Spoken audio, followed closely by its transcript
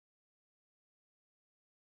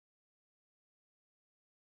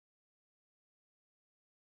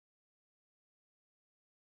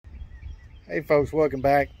Hey folks, welcome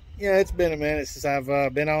back. Yeah, it's been a minute since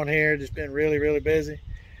I've been on here. Just been really busy.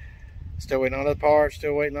 Still waiting on other parts,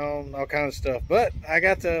 still waiting on all kinds of stuff. But I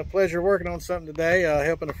got the pleasure of working on something today,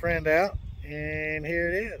 helping a friend out, and here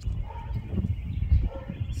it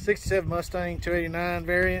is. 67 Mustang 289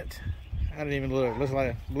 variant. I didn't even look. Looks like,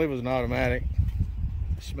 I believe it was an automatic.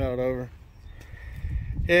 Smell it over.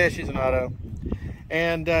 Yeah, she's an auto.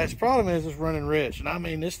 And its problem is it's running rich. And I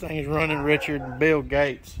mean, this thing is running richer than Bill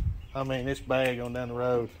Gates. I mean, this bag on down the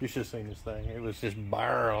road. You should have seen this thing. It was just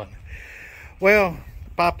barreling. Well,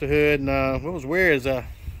 popped the hood, and what was weird is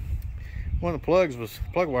one of the plug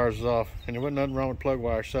wires was off, and there wasn't nothing wrong with plug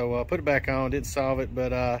wire. So put it back on, didn't solve it,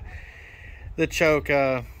 but the choke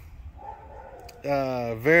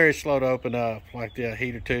very slow to open up, like the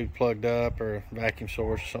heater tube plugged up or vacuum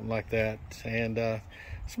source or something like that, and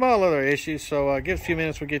small other issues. So give us a few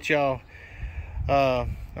minutes, we'll get y'all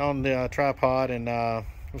on the tripod, and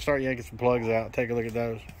we'll start yanking some plugs out. Take a look at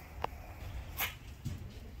those.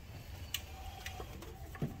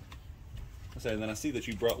 And then I see that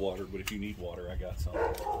you brought water, but if you need water, I got some.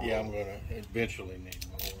 Yeah, I'm gonna eventually need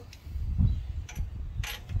more.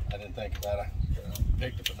 I didn't think about it. I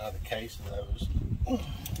picked up another case of those.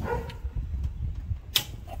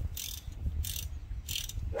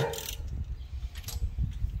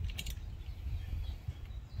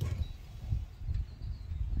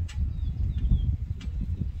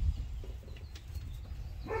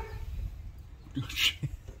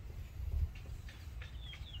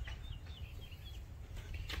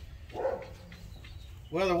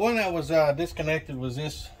 Well, the one that was disconnected was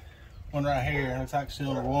this one right here. It's like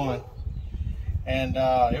cylinder one, and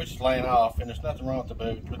it was just laying off, and there's nothing wrong with the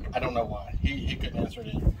boot, but I don't know why. He couldn't answer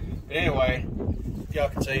it. But anyway, y'all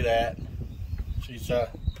can see that she's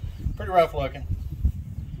pretty rough looking.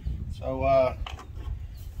 So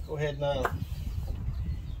go ahead and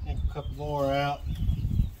yank a couple more out.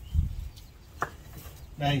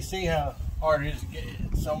 Now you see how hard it is to get.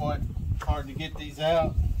 It's somewhat hard to get these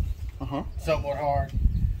out. Somewhat hard.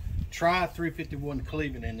 Try 351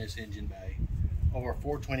 Cleveland in this engine bay or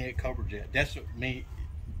 428 Cobra Jet. That's what I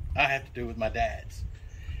have to do with my dad's.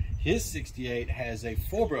 His 68 has a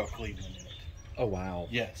 4-barrel Cleveland in it. Oh wow.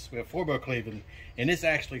 Yes, we have 4-barrel Cleveland, and it's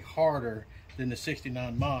actually harder than the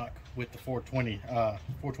 69 Mach with the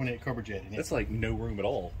 428 Cobra Jet in it. That's like no room at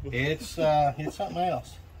all. It's something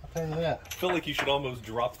else. I'll tell you that. I feel like you should almost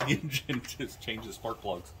drop the engine to change the spark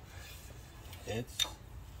plugs. It's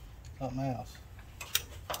something else.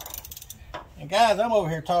 And guys, I'm over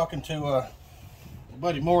here talking to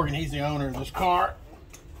buddy Morgan. He's the owner of this car.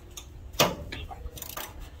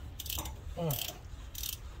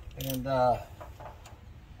 And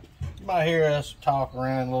you might hear us talk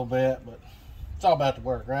around a little bit, but it's all about the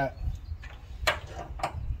work, right?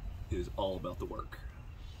 It is all about the work.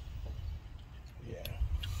 Yeah.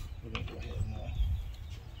 We're gonna go ahead and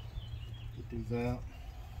get these out.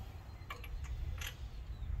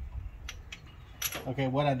 Okay,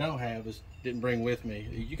 what I don't have is, didn't bring with me.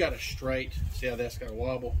 You got a straight, see how that's got a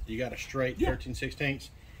wobble? You got a straight 13/16.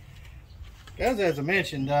 Guys, as I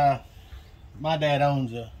mentioned, my dad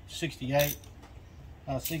owns a 68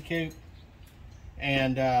 C Coupe,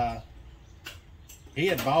 and he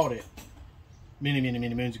had bought it many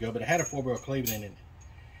moons ago, but it had a 4-barrel Cleveland in it.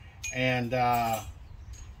 And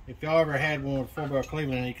if y'all ever had one with 4-barrel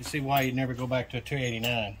Cleveland, you can see why you'd never go back to a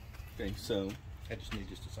 289. Okay, so I just need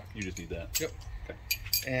just a second. you just need that. Yep. Okay.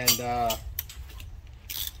 And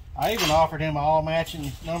I even offered him all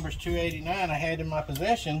matching numbers 289 I had in my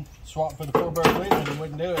possession, swapped for the 4-barrel Cleveland. He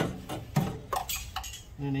wouldn't do it.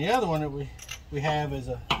 And the other one that we have is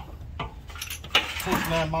a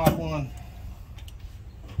 69 Mach 1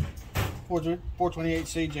 428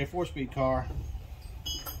 CJ 4-speed car.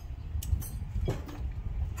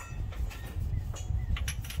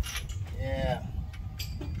 Yeah,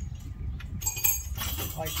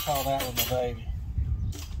 I like to call that one my baby.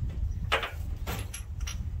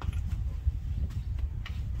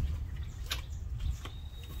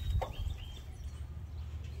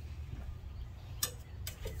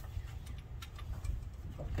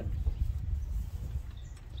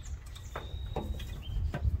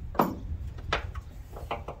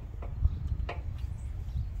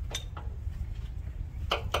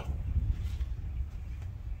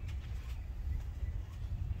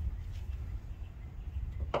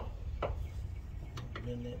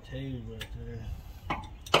 In that tube right there.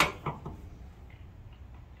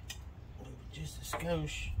 Just a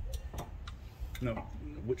skosh. No,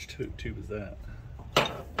 which tube is that?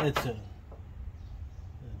 It's the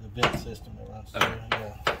vent system that runs through.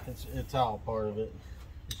 Yeah, it's all part of it.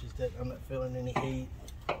 It's just that I'm not feeling any heat.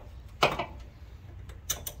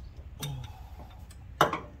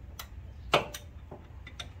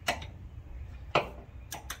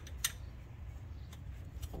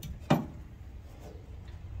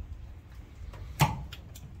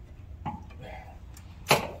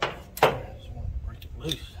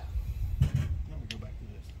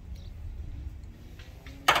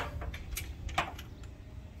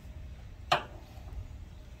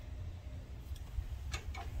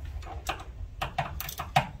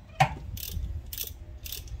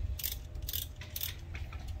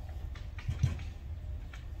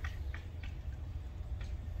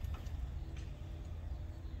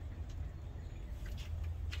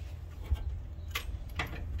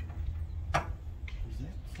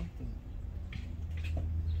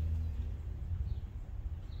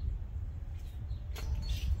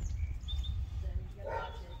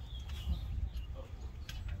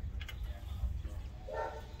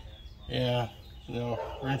 Yeah, you know,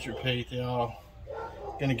 rinse, repeat, they all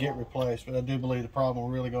gonna get replaced, but I do believe the problem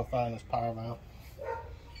we're really gonna find is power valve.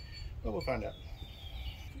 But we'll find out.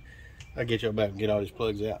 I'll get you back and get all these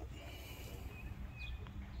plugs out.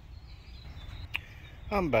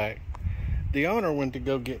 I'm back. The owner went to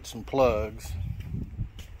go get some plugs,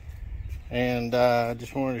 and I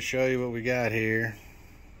just wanted to show you what we got here.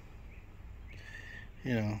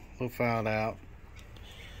 You know, we'll find out.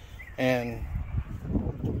 And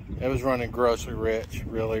it was running grossly rich,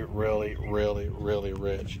 really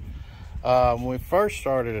rich. When we first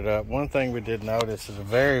started it up, one thing we did notice is a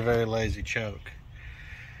very lazy choke.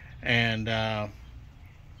 And I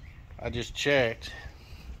just checked.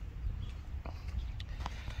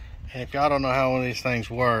 And if y'all don't know how one of these things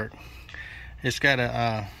work, it's got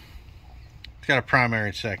a primary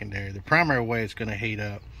and secondary. The primary way it's going to heat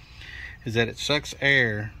up is that it sucks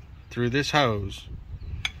air through this hose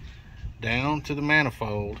down to the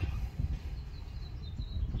manifold,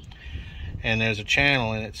 and there's a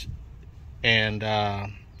channel in it, and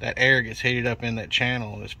that air gets heated up in that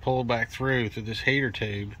channel, and it's pulled back through this heater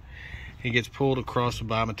tube. It gets pulled across the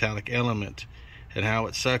bimetallic element, and how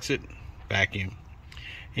it sucks it, vacuum.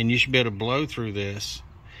 And you should be able to blow through this,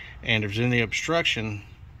 and if there's any obstruction,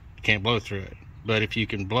 you can't blow through it. But if you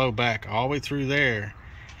can blow back all the way through there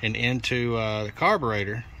and into the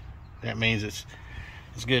carburetor, that means it's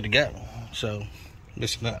good to go. So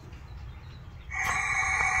listen up.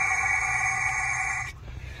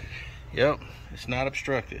 Yep, it's not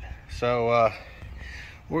obstructed. So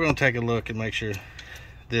we're going to take a look and make sure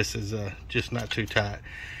this is just not too tight.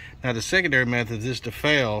 Now the secondary method is to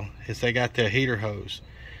fail is they got the heater hose.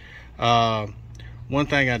 One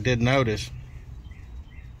thing I did notice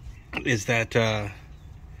is that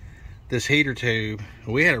this heater tube,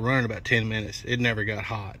 we had it running about 10 minutes. It never got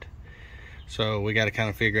hot. So we got to kind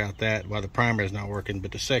of figure out that why the primary is not working,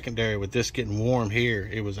 but the secondary, with this getting warm here,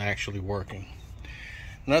 it was actually working.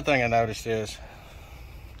 Another thing I noticed is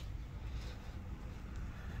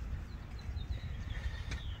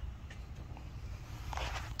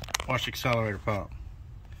watch the accelerator pump.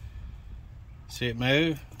 See it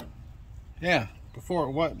move? Yeah, before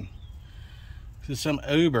it wasn't. So some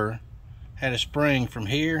Uber had a spring from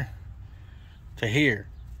here to here,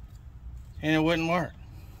 and it wouldn't work.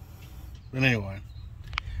 But anyway,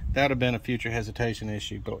 that would have been a future hesitation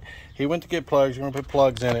issue. But he went to get plugs. We're going to put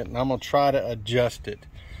plugs in it, and I'm going to try to adjust it.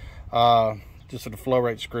 Just with the flow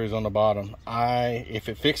rate screws on the bottom. If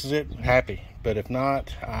it fixes it, happy. But if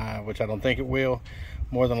not, which I don't think it will,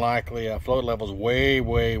 more than likely flow level is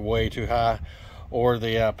way too high, or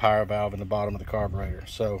the power valve in the bottom of the carburetor.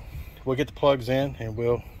 So we'll get the plugs in and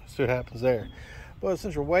we'll see what happens there. But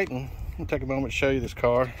since we're waiting, I'm gonna take a moment to show you this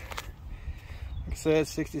car. Like I said,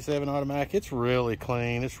 67 automatic. It's really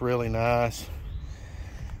clean. It's really nice.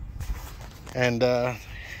 And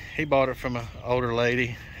he bought it from an older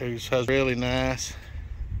lady whose husband's really nice.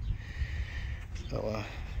 So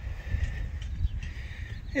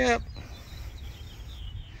yep.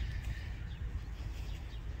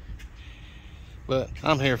 But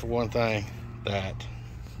I'm here for one thing, that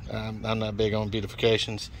I'm not big on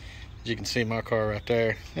beautifications. As you can see my car right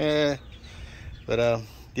there.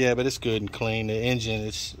 Yeah, but it's good and clean. The engine,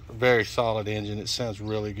 it's a very solid engine. It sounds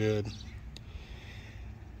really good.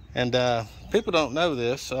 And people don't know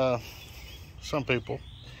this, some people,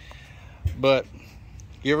 but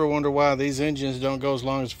you ever wonder why these engines don't go as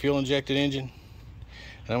long as a fuel injected engine?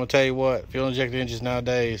 And I'm gonna tell you what, fuel injected engines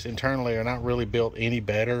nowadays internally are not really built any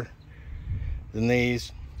better than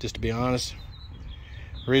these, just to be honest.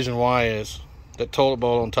 The reason why is that toilet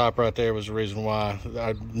bowl on top right there was the reason why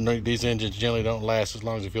these engines generally don't last as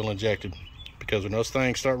long as the fuel injected, because when those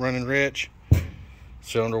things start running rich,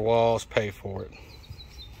 cylinder walls pay for it.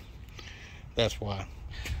 That's why.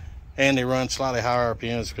 And they run slightly higher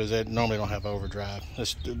RPMs because they normally don't have overdrive.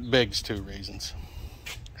 That's the biggest two reasons.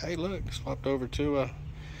 Hey look, swapped over to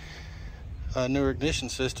a newer ignition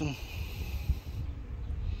system.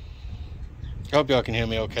 I hope y'all can hear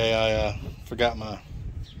me okay. I forgot my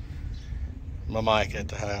mic at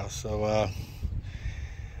the house. So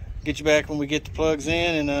get you back when we get the plugs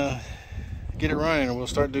in and get it running, and we'll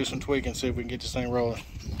start doing some tweaking, see if we can get this thing rolling.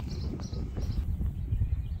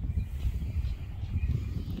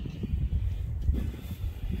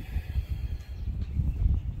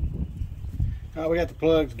 We got the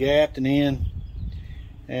plugs gapped and in,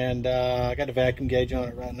 and I got the vacuum gauge on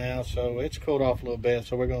it right now, so it's cooled off a little bit.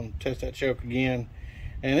 So we're going to test that choke again,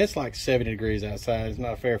 and it's like 70 degrees outside. It's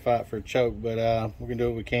not a fair fight for a choke, but we're gonna do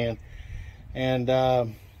what we can. And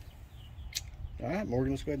all right,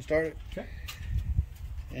 Morgan, let's go ahead and start it. Okay.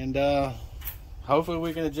 And hopefully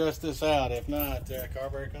we can adjust this out. If not,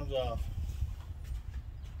 carburetor comes off.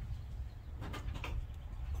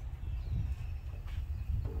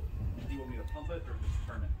 Do you want me to pump it or just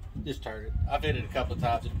turn it? Just turn it. I've hit it a couple of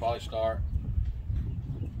times. It'll probably start.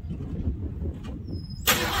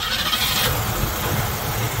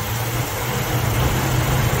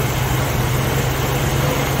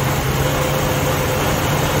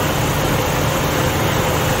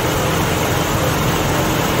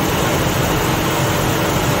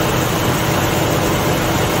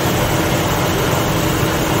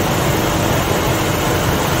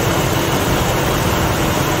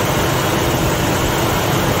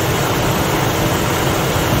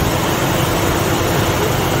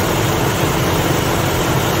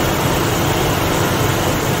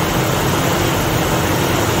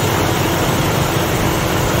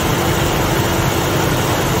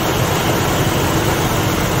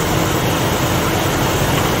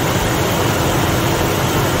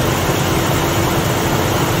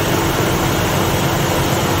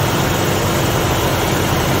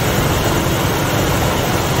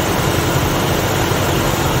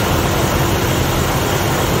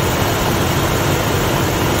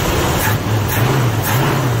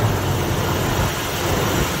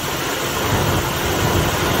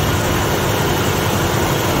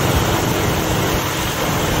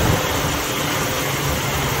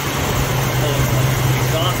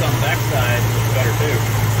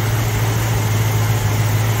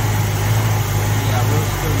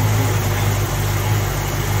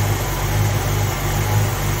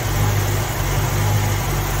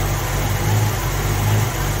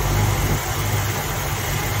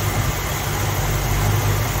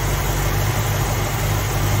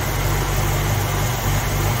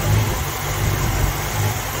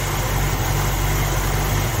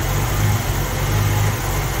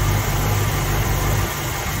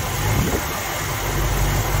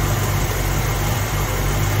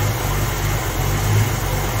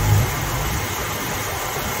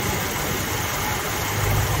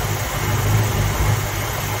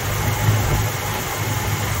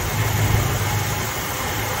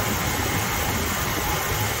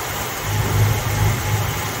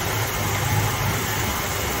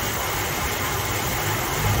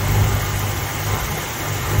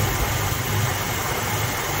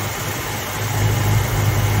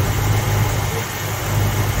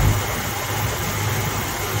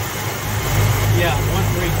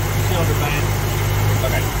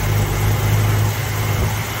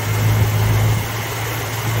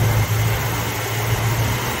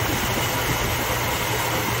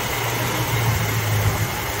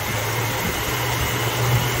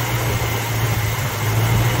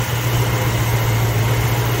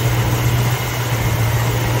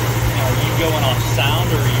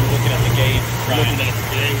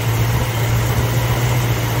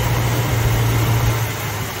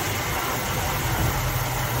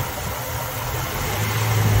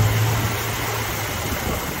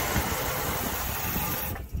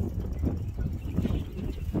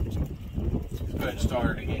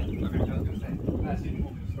 Start it again. Okay, I was going to say, I assume you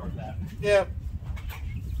want me to start that. Yep.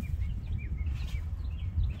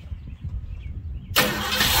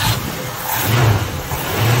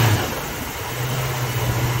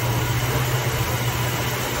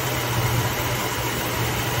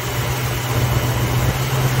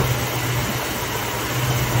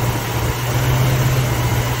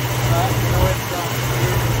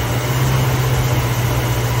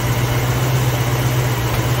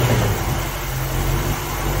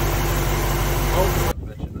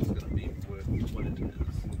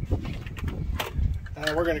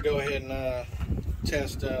 We're going to go ahead and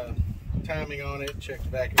test timing on it, check the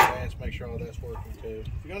vacuum pads, make sure all that's working too. If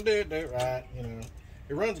you're going to do it right. You know,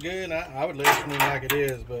 it runs good, and I would listen to it like it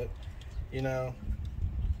is, but, you know,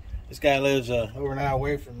 this guy lives over an hour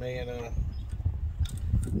away from me, and just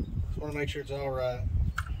want to make sure it's all right.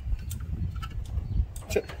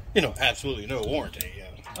 You know, absolutely no warranty.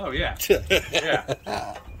 Oh, yeah. Yeah.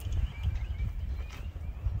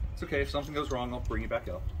 It's okay. If something goes wrong, I'll bring you back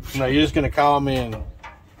up. No, you're just going to call me and...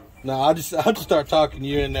 No, I'll just start talking to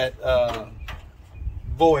you in that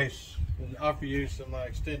voice and offer you some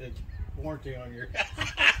extended warranty on your.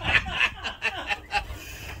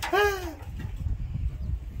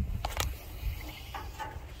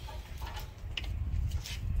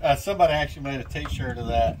 Somebody actually made a T-shirt of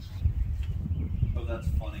that. Oh, that's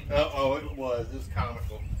funny. Oh, it was. It was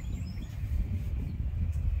comical.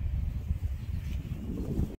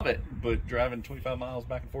 Love it, but driving 25 miles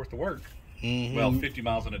back and forth to work. Mm-hmm. Well, 50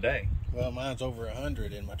 miles in a day. Well, mine's over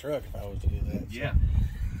 100 in my truck if I was to do that. So. Yeah.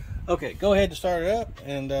 Okay, go ahead and start it up,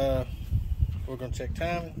 and we're going to check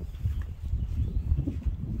timing.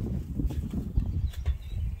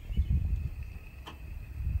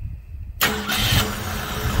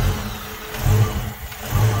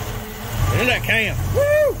 got cam.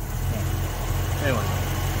 Woo! Anyway.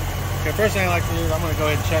 Okay, first thing I like to do is I'm going to go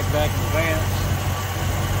ahead and check back in advance.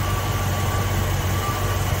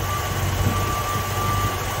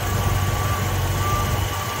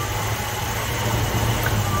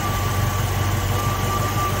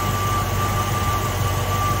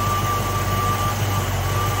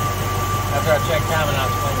 After I check timing, I'll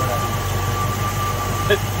explain what I do.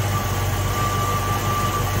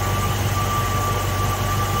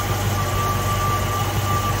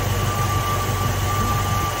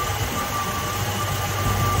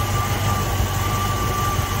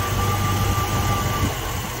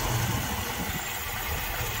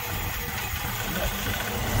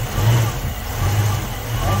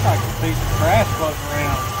 That's like a piece of trash floating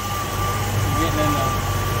around, getting in the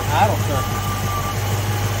idle circle.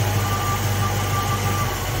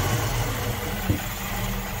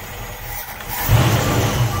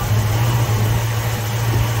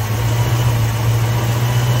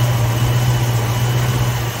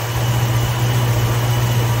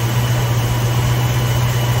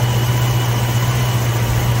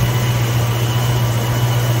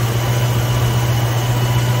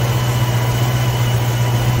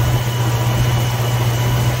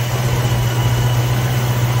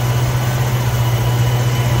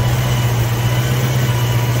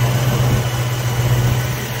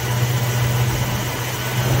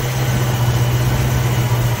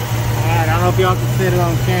 I don't know if y'all can see it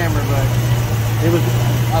on camera, but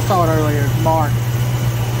I saw it earlier, it's marked.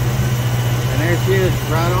 And there she is,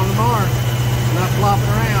 right on the mark. Not flopping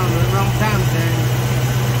around, the wrong time change.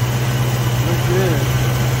 Looks good.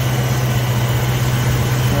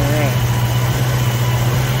 Alright.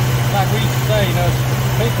 Like we used to say, you know, it's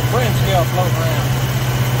a piece of brim scale floating around.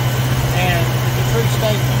 And it's a true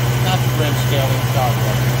statement, not the brim scale in the dog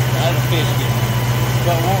water. That's a fish giver.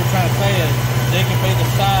 But what we're trying to say is, they can be the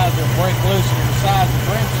size or break loose in the size of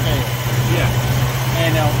brim scale. Yeah.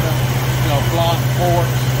 And block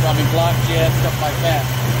forks, block jets, stuff like that.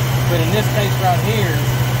 But in this case right here,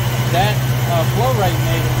 that flow rate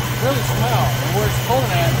meter is really small. And where it's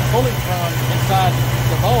pulling from inside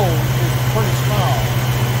the bowl is pretty small.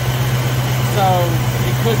 So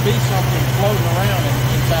it could be something floating around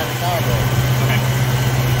inside the carburetor. Okay.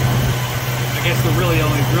 I guess the really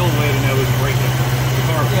only real way to know is break the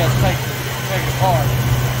carburetor. Yeah, take it apart.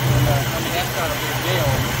 And, that's not a big deal.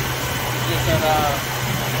 It's just that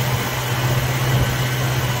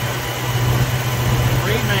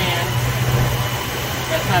reman,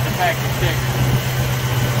 that's not the factory sticker.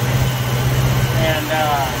 And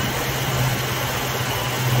I'm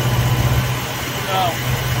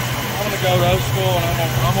gonna go to old school and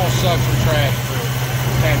I'm gonna suck some trash through it.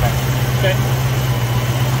 Stand back. Okay.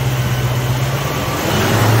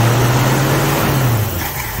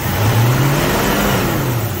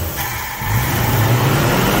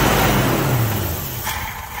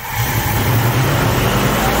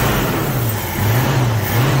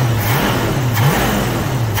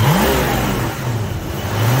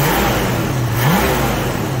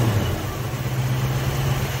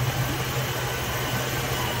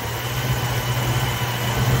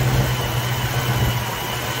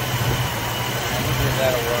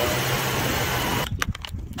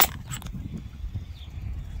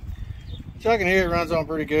 So I can hear it runs on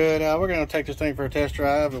pretty good. We're going to take this thing for a test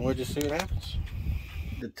drive and we'll just see what happens.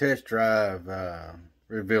 The test drive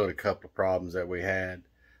revealed a couple of problems that we had.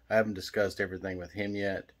 I haven't discussed everything with him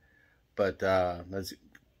yet, but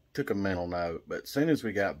took a mental note. But as soon as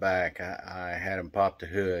we got back, I had him pop the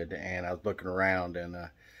hood and I was looking around, and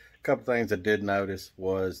a couple things I did notice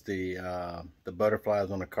was the butterflies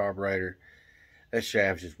on the carburetor. That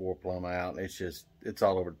shaft just wore plumb out. It's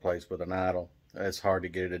all over the place with an idle. It's hard to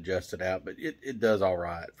get it adjusted out, but it does all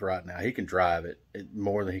right for right now. He can drive it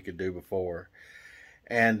more than he could do before.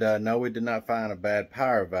 And no, we did not find a bad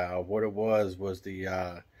power valve. What it was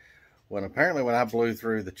the when I blew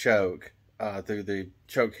through the choke, through the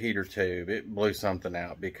choke heater tube, it blew something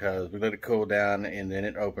out because we let it cool down and then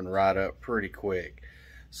it opened right up pretty quick.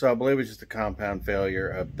 So I believe it's just a compound failure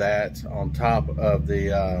of that on top of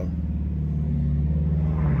the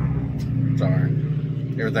sorry,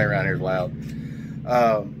 everything around here is loud.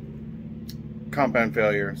 Compound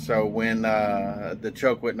failure. So when the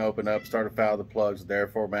choke wouldn't open up, started fouling the plugs,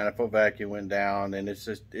 therefore manifold vacuum went down, and it's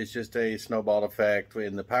just a snowball effect.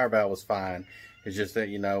 And the power valve was fine. It's just that,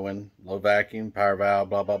 you know, when low vacuum, power valve,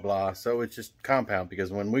 blah blah blah. So it's just compound,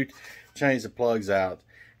 because when we changed the plugs out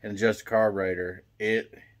and adjusted the carburetor,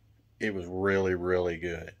 it was really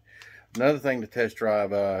good. Another thing the test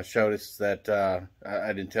drive showed us that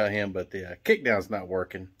I didn't tell him, but the kick down's not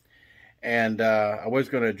working. And I was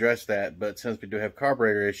going to address that, but since we do have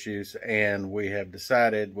carburetor issues and we have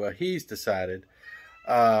decided, well, he's decided,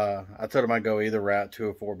 I told him I'd go either route, 2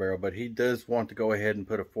 or 4 barrel, but he does want to go ahead and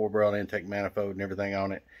put a 4 barrel intake manifold and everything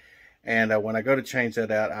on it. And when I go to change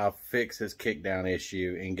that out, I'll fix his kickdown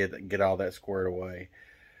issue and get all that squared away.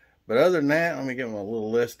 But other than that, let me give him a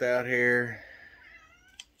little list out here.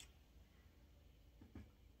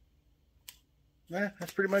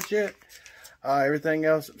 That's pretty much it. Everything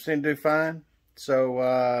else seemed to do fine.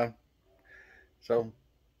 So,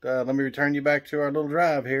 let me return you back to our little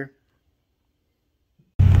drive here.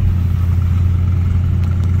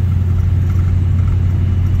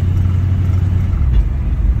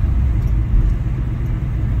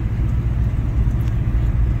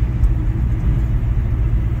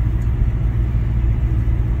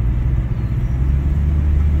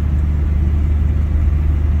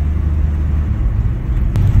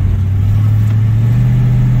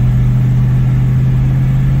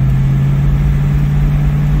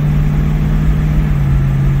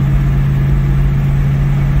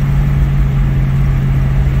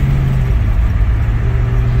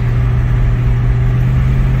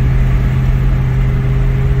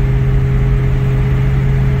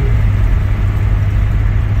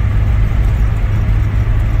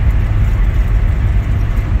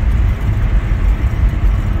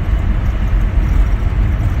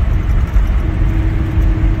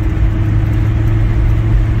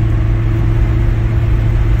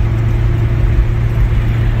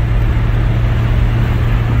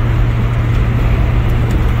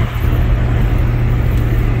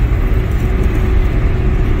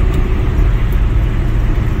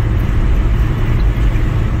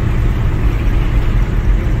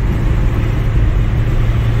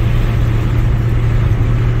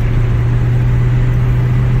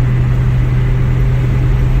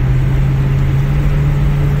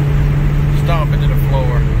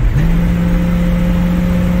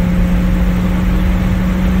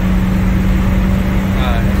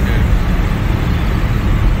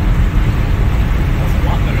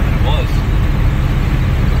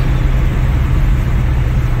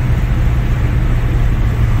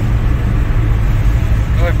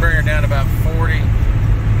 Down about 40,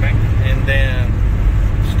 okay, and then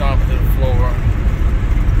stomp it to the floor.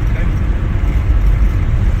 Okay.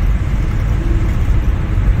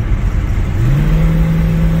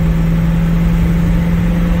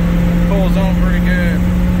 Pulls on pretty good.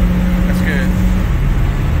 That's good.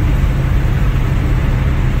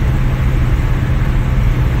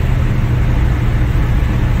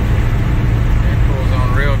 It pulls on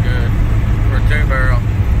real good for a 2 barrel.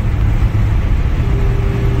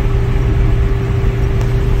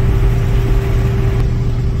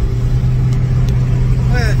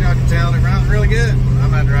 Y'all can tell it runs really good. I'm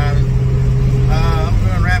not driving. I'm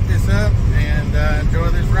going to wrap this up and enjoy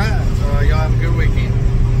this ride. So y'all have a good weekend.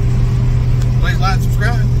 Please like and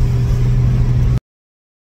subscribe.